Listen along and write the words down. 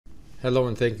Hello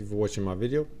and thank you for watching my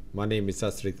video. My name is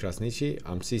Astrid Krasniqi.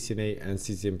 I'm CCNA and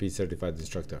CCNP certified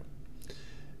instructor.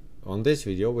 On this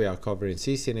video we are covering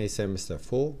CCNA semester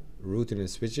 4, routing and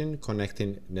switching,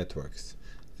 connecting networks.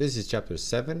 This is chapter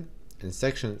 7 and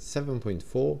section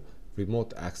 7.4,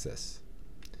 remote access.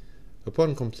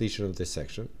 Upon completion of this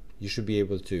section, you should be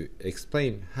able to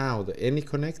explain how the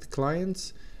Anyconnect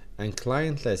clients and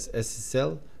clientless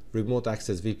SSL remote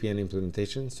access VPN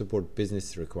implementation support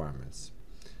business requirements.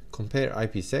 Compare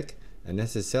IPsec and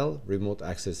SSL remote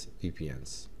access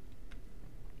VPNs.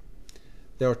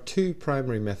 There are two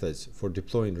primary methods for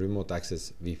deploying remote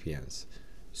access VPNs: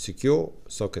 secure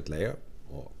socket layer,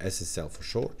 or SSL for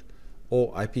short,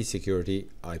 or IP security,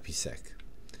 IPsec.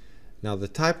 Now, the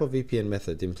type of VPN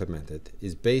method implemented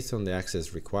is based on the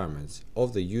access requirements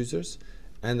of the users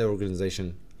and the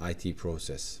organization IT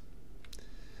process.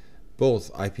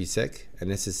 Both IPsec and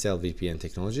SSL VPN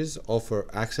technologies offer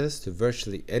access to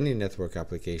virtually any network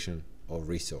application or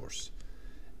resource.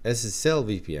 SSL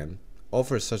VPN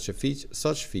offers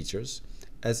such features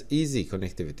as easy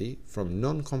connectivity from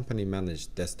non-company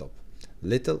managed desktop,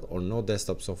 little or no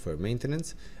desktop software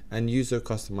maintenance, and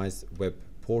user-customized web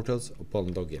portals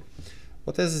upon login.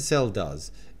 What SSL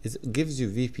does is it gives you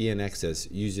VPN access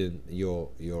using your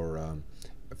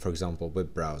for example,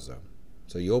 web browser.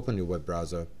 So you open your web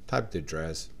browser, type the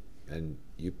address, and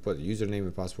you put a username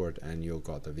and password, and you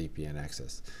got the VPN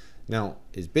access. Now,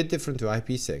 it's a bit different to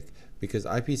IPsec because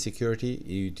IP security,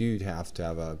 you do have to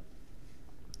have a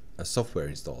software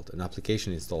installed, an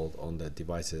application installed on the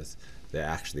devices that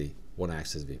actually want to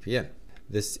access VPN.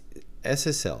 This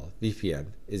SSL VPN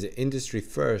is an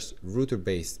industry-first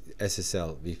router-based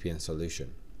SSL VPN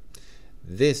solution.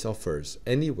 This offers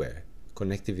anywhere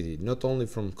connectivity not only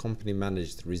from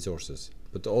company-managed resources,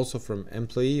 but also from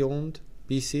employee-owned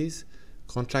PCs,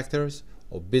 contractors,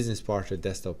 or business partner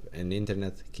desktop and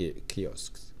internet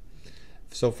kiosks.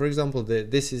 So, for example,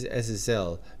 this is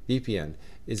SSL VPN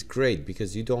is great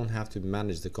because you don't have to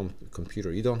manage the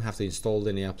computer. You don't have to install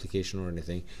any application or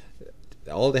anything.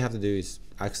 All they have to do is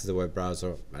access the web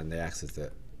browser and they access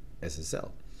the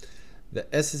SSL. The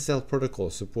SSL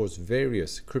protocol supports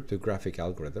various cryptographic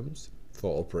algorithms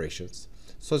for operations,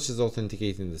 such as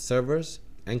authenticating the servers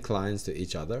and clients to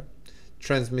each other,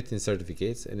 transmitting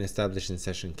certificates, and establishing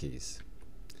session keys.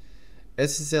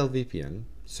 SSL VPN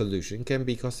solution can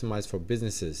be customized for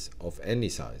businesses of any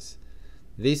size.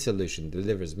 This solution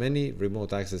delivers many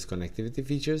remote access connectivity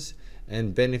features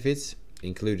and benefits,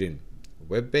 including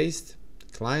web-based,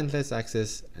 clientless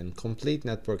access, and complete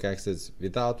network access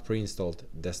without pre-installed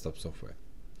desktop software,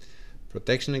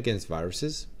 protection against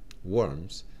viruses,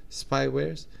 worms,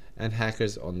 spywares, and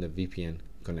hackers on the VPN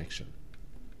connection.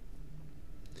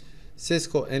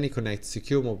 Cisco Anyconnect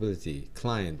Secure Mobility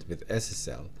Client with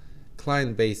SSL,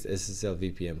 client-based SSL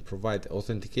VPN provide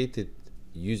authenticated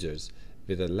users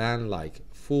with a LAN-like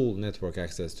full network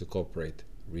access to corporate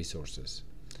resources.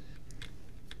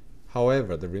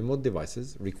 However, the remote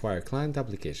devices require client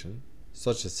application,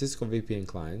 such as Cisco VPN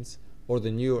clients or the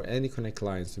newer Anyconnect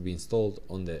clients, to be installed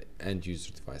on the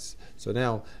end-user device. So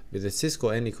now, with the Cisco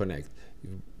Anyconnect,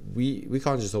 we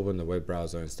can't just open the web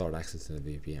browser and start accessing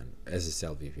the VPN,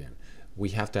 SSL VPN. We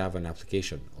have to have an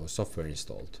application or software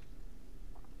installed.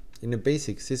 In a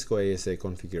basic Cisco ASA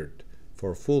configured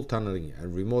for full tunneling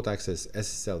and remote access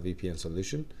SSL VPN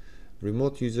solution,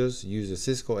 remote users use a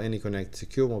Cisco Anyconnect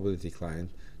Secure Mobility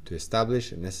client to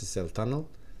establish an SSL tunnel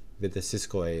with the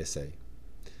Cisco ASA.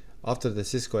 After the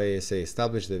Cisco ASA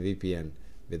establishes the VPN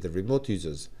with the remote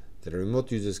users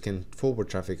can forward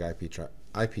traffic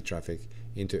IP traffic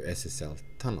into SSL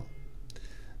tunnel.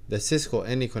 The Cisco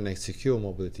Anyconnect Secure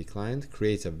Mobility client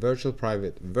creates a virtual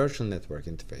network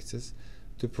interfaces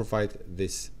to provide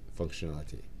this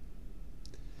functionality.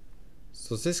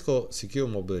 So Cisco Secure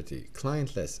Mobility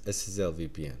clientless SSL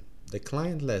VPN. The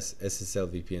clientless SSL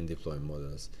VPN deployment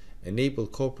models enable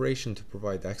corporation to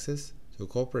provide access to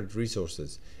corporate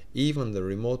resources even the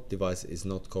remote device is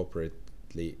not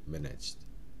corporately managed.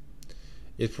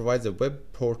 It provides a web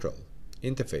portal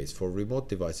interface for remote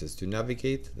devices to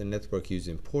navigate the network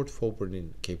using port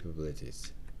forwarding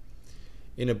capabilities.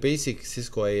 In a basic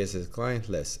Cisco ASS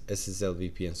clientless SSL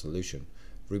VPN solution,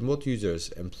 remote users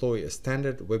employ a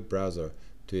standard web browser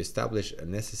to establish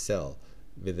an SSL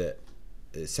with a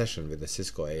session with the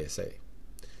Cisco ASA.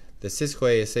 The Cisco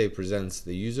ASA presents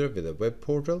the user with a web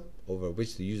portal over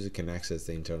which the user can access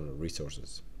the internal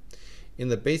resources. In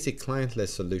the basic clientless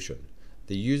solution,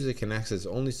 the user can access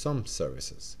only some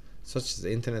services, such as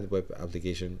internet web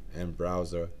application and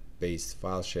browser-based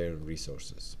file sharing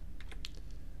resources.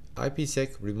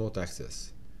 IPsec remote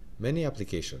access Many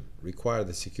applications require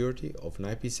the security of an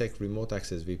IPsec remote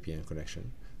access VPN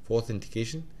connection for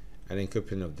authentication and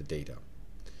encryption of the data.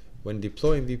 When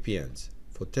deploying VPNs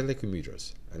for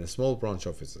telecommuters and small branch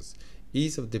offices,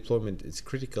 ease of deployment is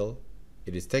critical.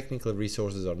 If technical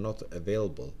resources are not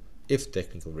available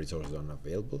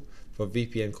for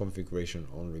VPN configuration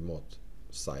on remote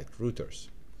site routers.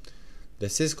 The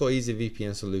Cisco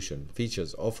EasyVPN solution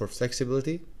features offer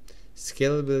flexibility,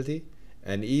 scalability,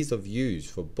 and ease of use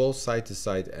for both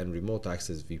site-to-site and remote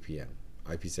access VPN,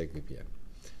 IPsec VPN.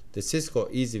 The Cisco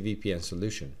EasyVPN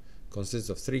solution consists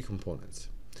of three components.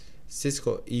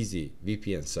 Cisco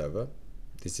EasyVPN server.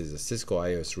 This is a Cisco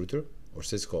iOS router or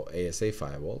Cisco ASA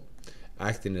firewall,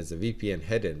 acting as a VPN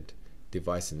headend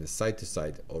device in a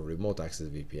site-to-site or remote access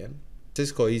VPN.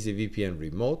 Cisco EasyVPN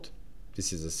remote.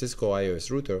 This is a Cisco iOS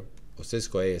router or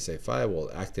Cisco ASA firewall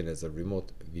acting as a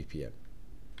remote VPN.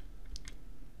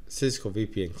 Cisco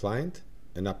VPN client,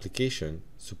 an application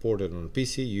supported on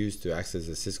PC used to access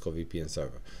the Cisco VPN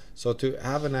server. So to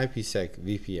have an IPsec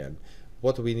VPN,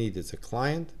 what we need is a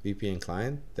client, VPN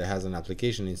client, that has an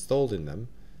application installed in them,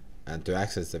 and to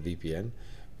access the VPN,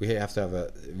 we have to have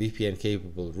a VPN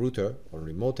capable router on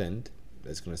remote end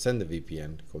that's going to send the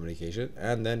VPN communication,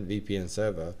 and then VPN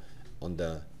server on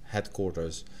the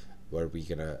headquarters where we're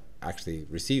going to actually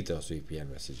receive those VPN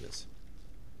messages.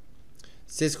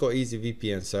 Cisco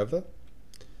EasyVPN server.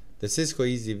 The Cisco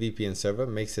EasyVPN server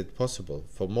makes it possible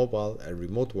for mobile and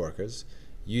remote workers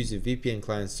using VPN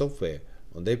client software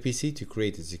on their PC to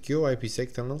create a secure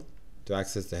IPsec tunnel to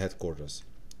access the headquarters,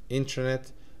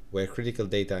 intranet, where critical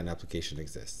data and application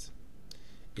exists.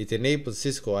 It enables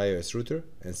Cisco iOS router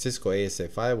and Cisco ASA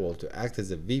firewall to act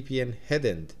as a VPN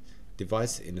headend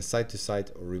device in a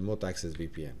site-to-site or remote access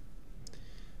VPN.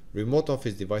 Remote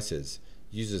office devices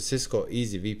use the Cisco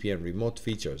EasyVPN remote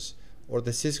features or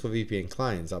the Cisco VPN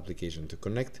client's application to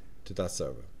connect to that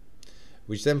server,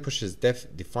 which then pushes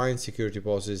defined security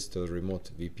policies to the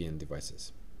remote VPN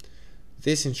devices.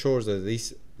 This ensures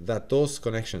that those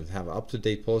connections have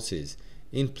up-to-date policies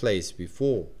in place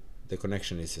before the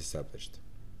connection is established.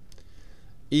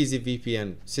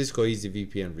 Cisco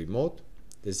EasyVPN remote.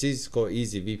 The Cisco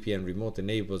EasyVPN remote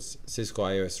enables Cisco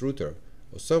iOS router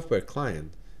or software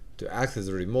client to act as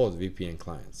a remote VPN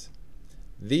clients.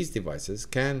 These devices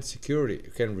can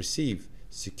receive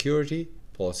security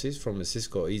policies from a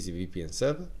Cisco EasyVPN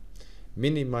server,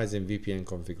 minimizing VPN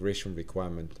configuration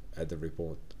requirement at the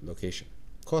remote location.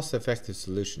 Cost-effective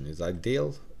solution is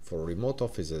ideal for remote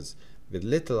offices with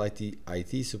little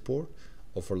IT support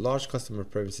or for large customer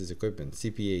premises equipment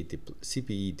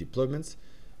CPE deployments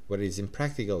where it is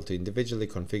impractical to individually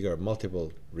configure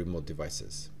multiple remote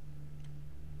devices.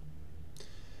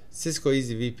 Cisco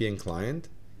EasyVPN client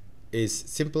is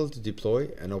simple to deploy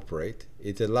and operate.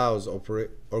 It allows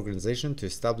organization to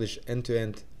establish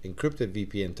end-to-end encrypted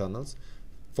VPN tunnels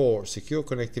for secure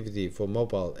connectivity for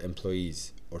mobile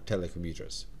employees or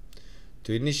telecommuters.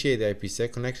 To initiate the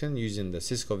IPsec connection using the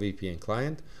Cisco VPN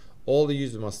client, all the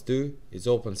user must do is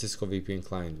open Cisco VPN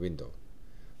client window.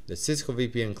 The Cisco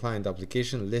VPN client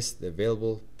application lists the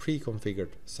available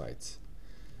pre-configured sites.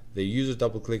 The user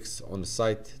double-clicks on the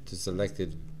site to select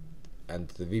it, and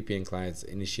the VPN client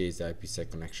initiates the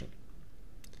IPsec connection.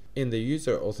 In the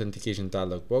user authentication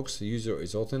dialog box, the user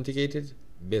is authenticated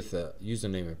with a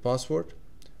username and password.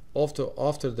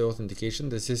 After the authentication,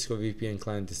 the Cisco VPN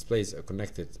client displays a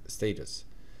connected status.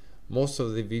 Most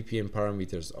of the VPN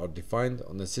parameters are defined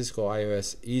on the Cisco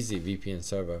iOS EasyVPN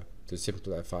server to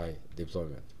simplify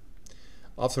deployment.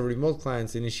 After remote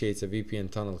clients initiates a VPN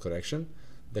tunnel connection,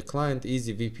 the client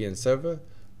EasyVPN server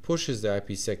pushes the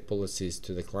IPsec policies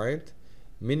to the client,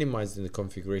 minimizing the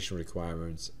configuration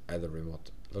requirements at the remote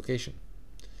location.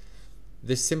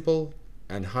 This simple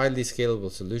and highly scalable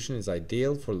solution is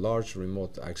ideal for large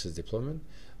remote access deployment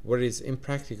where it is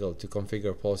impractical to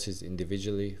configure policies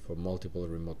individually for multiple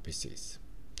remote PCs.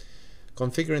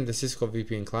 Configuring the Cisco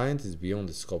VPN client is beyond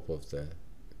the scope of the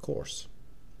course.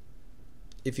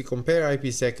 If you compare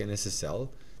IPsec and SSL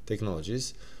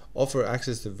technologies, offer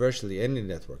access to virtually any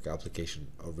network application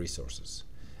or resources.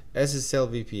 SSL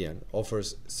VPN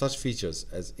offers such features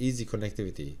as easy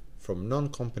connectivity from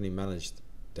non-company managed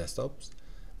desktops,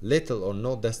 little or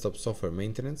no desktop software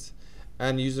maintenance,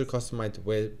 and user customized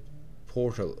web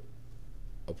portal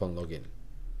upon login.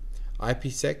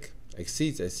 IPsec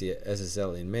exceeds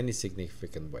SSL in many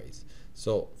significant ways.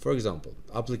 So, for example,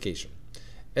 application.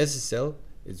 SSL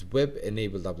is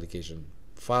web-enabled application,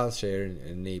 file sharing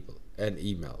and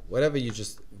email, whatever you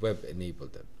just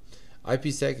web-enabled it.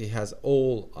 IPsec, it has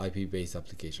all IP-based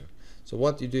application. So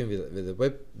what you're doing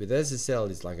with SSL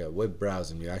is like a web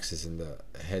browser and you're accessing the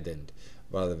head end.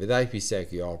 while with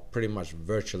IPsec you are pretty much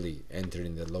virtually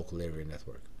entering the local area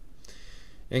network.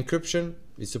 Encryption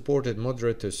is supported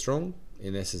moderate to strong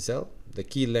in SSL, the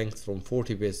key length from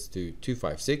 40 bits to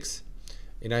 256.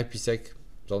 In IPsec,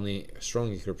 it's only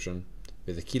strong encryption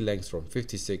with the key length from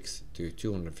 56 to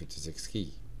 256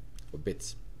 key or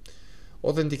bits.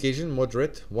 Authentication,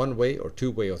 moderate, one-way or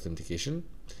two-way authentication.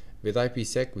 With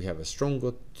IPsec, we have a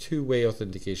stronger two-way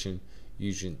authentication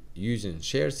using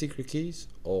shared secret keys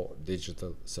or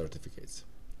digital certificates.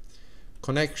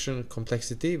 Connection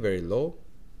complexity, very low.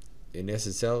 In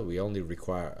SSL, we only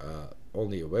require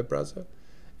only a web browser.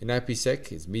 In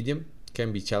IPsec, it's medium,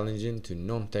 can be challenging to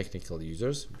non-technical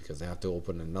users because they have to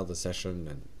open another session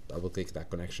and double-click that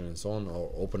connection and so on,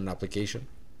 or open an application.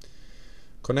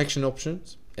 Connection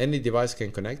options, any device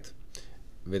can connect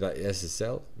with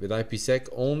SSL. With IPsec,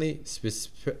 only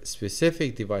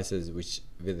specific devices which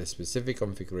with a specific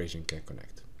configuration can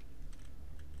connect.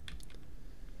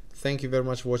 Thank you very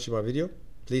much for watching my video.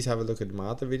 Please have a look at my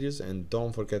other videos and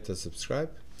don't forget to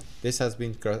subscribe. This has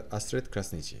been Astrid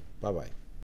Krasniqi. Bye bye.